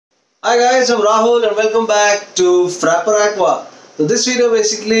Hi guys, I'm Rahul and welcome back to Fwrapper Aqua. So this video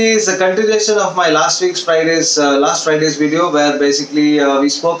basically is a continuation of my last Friday's video, where basically we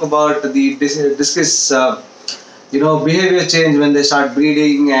spoke about the discus behavior change when they start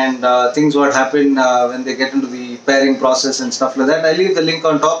breeding and things what happen when they get into the pairing process and stuff like that. I leave the link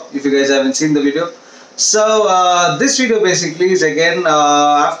on top if you guys haven't seen the video. So this video basically is again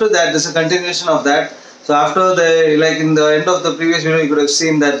after that. This is a continuation of that. So after in the end of the previous video, you could have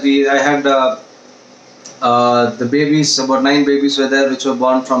seen that I had the babies, about 9 babies were there, which were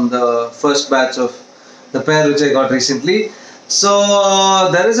born from the first batch of the pair which I got recently. So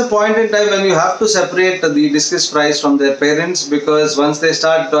there is a point in time when you have to separate the discus fries from their parents, because once they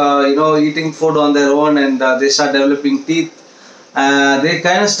start eating food on their own and they start developing teeth, they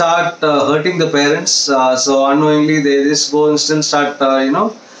kind of start hurting the parents. So unknowingly they just go and still start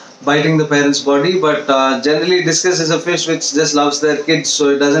biting the parents' body. But generally discus is a fish which just loves their kids, so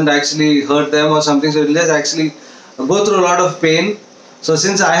it doesn't actually hurt them or something. So it will just actually go through a lot of pain. So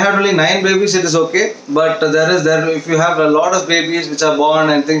since I had only 9 babies, it is okay. But if you have a lot of babies which are born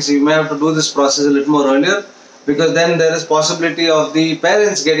and things, you may have to do this process a little more earlier, because then there is possibility of the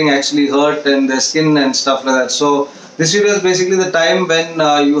parents getting actually hurt and their skin and stuff like that. So this video is basically the time when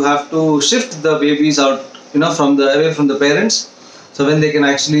you have to shift the babies out, away from the parents, so when they can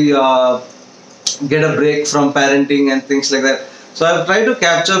actually get a break from parenting and things like that. So I've tried to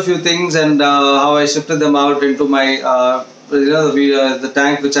capture a few things and how I shifted them out into my the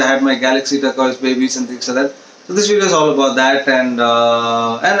tank which I had my galaxy turquoise babies and things like that. So this video is all about that, and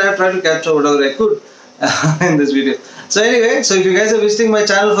I've tried to capture whatever I could in this video. So anyway, so if you guys are visiting my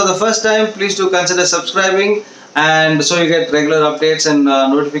channel for the first time, please do consider subscribing, and so you get regular updates and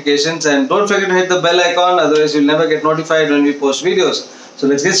notifications, and don't forget to hit the bell icon, otherwise you'll never get notified when we post videos. So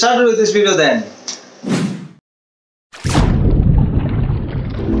let's get started with this video then.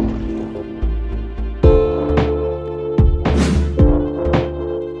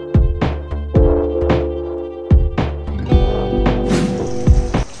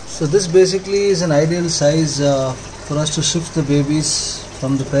 So this basically is an ideal size for us to shift the babies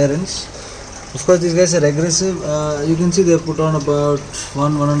from the parents. Of course these guys are aggressive. You can see they put on about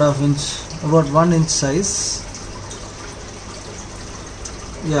 1.5 inch, about 1 inch size.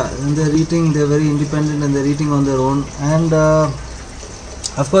 Yeah, and they're eating, they're very independent and they're eating on their own. And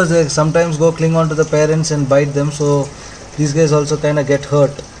of course they sometimes go cling on to the parents and bite them, so these guys also kind of get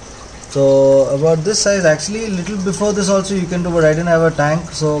hurt. So about this size, actually a little before this also you can do, but I didn't have a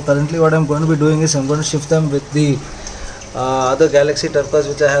tank. So currently what I'm going to be doing is I'm going to shift them with the other galaxy turquoise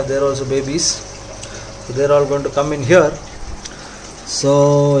which I have. They're also babies, so they're all going to come in here.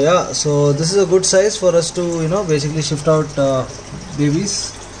 So yeah, so this is a good size for us to basically shift out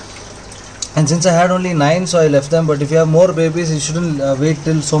babies. And since I had only 9, so I left them. But if you have more babies, you shouldn't wait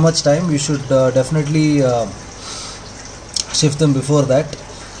till so much time. You should definitely shift them before that.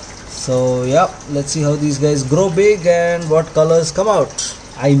 So yeah, let's see how these guys grow big and what colors come out.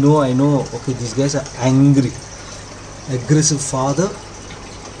 I know. Okay, these guys are angry, aggressive father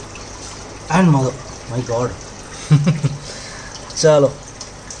and mother. My God. Chalo.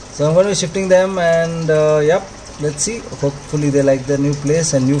 So I'm going to be shifting them, and yep, let's see. Hopefully they like their new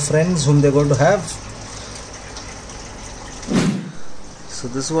place and new friends whom they're going to have. So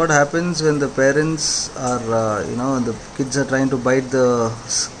this is what happens when the parents are, the kids are trying to bite the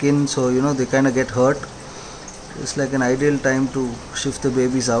skin, so they kind of get hurt. It's like an ideal time to shift the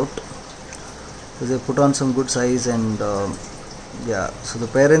babies out, because they put on some good size, and yeah, so the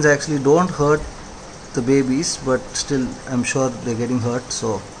parents actually don't hurt the babies, but still I'm sure they're getting hurt.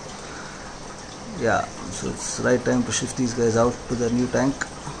 So yeah, so it's the right time to shift these guys out to their new tank.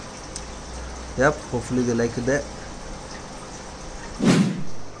 Yep, hopefully they like it there.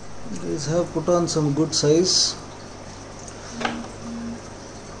 These have put on some good size.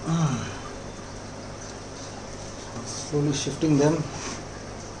 Slowly shifting them.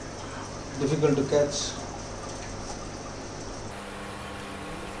 Difficult to catch.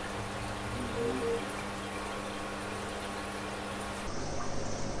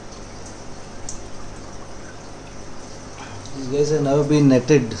 These guys have never been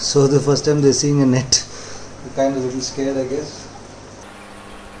netted, so the first time they're seeing a net, they're kind of a little scared, I guess.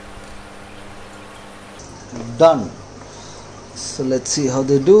 Done. So let's see how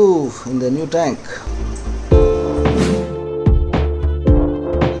they do in the new tank.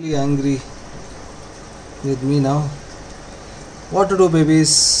 Really angry with me now. What to do,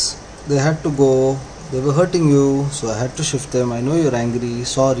 babies? They had to go. They were hurting you, so I had to shift them. I know you're angry.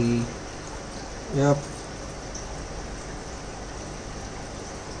 Sorry. Yep.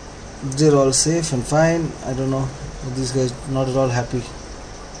 They're all safe and fine. I don't know. These guys not at all happy.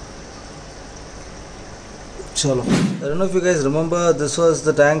 Chalo. I don't know if you guys remember, this was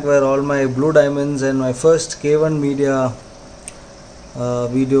the tank where all my blue diamonds and my first K1 media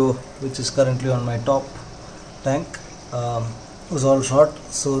video, which is currently on my top tank, was all shot.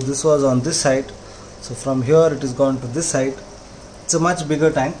 So this was on this side, so from here it is gone to this side. It's a much bigger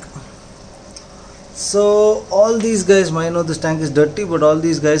tank. So all these guys, I know this tank is dirty, but all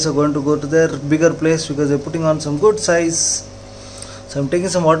these guys are going to go to their bigger place because they're putting on some good size. So I'm taking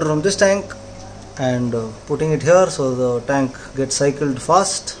some water from this tank and putting it here so the tank gets cycled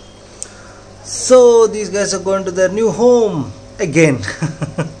fast. So these guys are going to their new home again.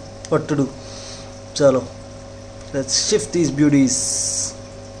 What to do? Chalo, let's shift these beauties.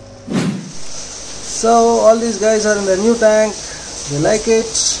 So all these guys are in their new tank. They like it.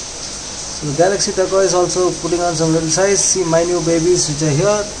 So the Galaxy Taco is also putting on some little size. See my new babies which are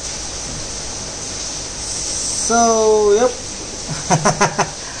here. So yep.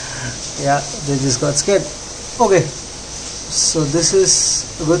 Yeah, they just got scared. Okay, so this is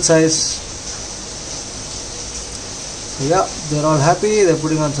a good size. So yeah, they're all happy. They're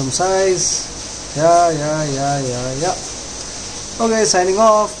putting on some size. Yeah. Okay, signing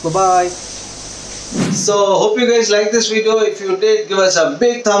off. Bye bye. So hope you guys like this video. If you did, give us a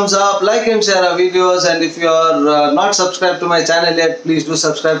big thumbs up, like and share our videos, and if you are not subscribed to my channel yet, please do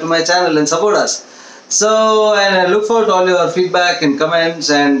subscribe to my channel and support us. So, and I look forward to all your feedback and comments,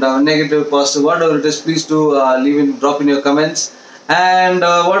 and negative, positive, whatever it is, please do drop in your comments. And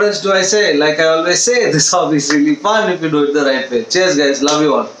what else do I say? Like I always say, this hobby is really fun if you do it the right way. Cheers guys, love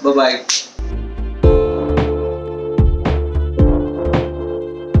you all. Bye bye.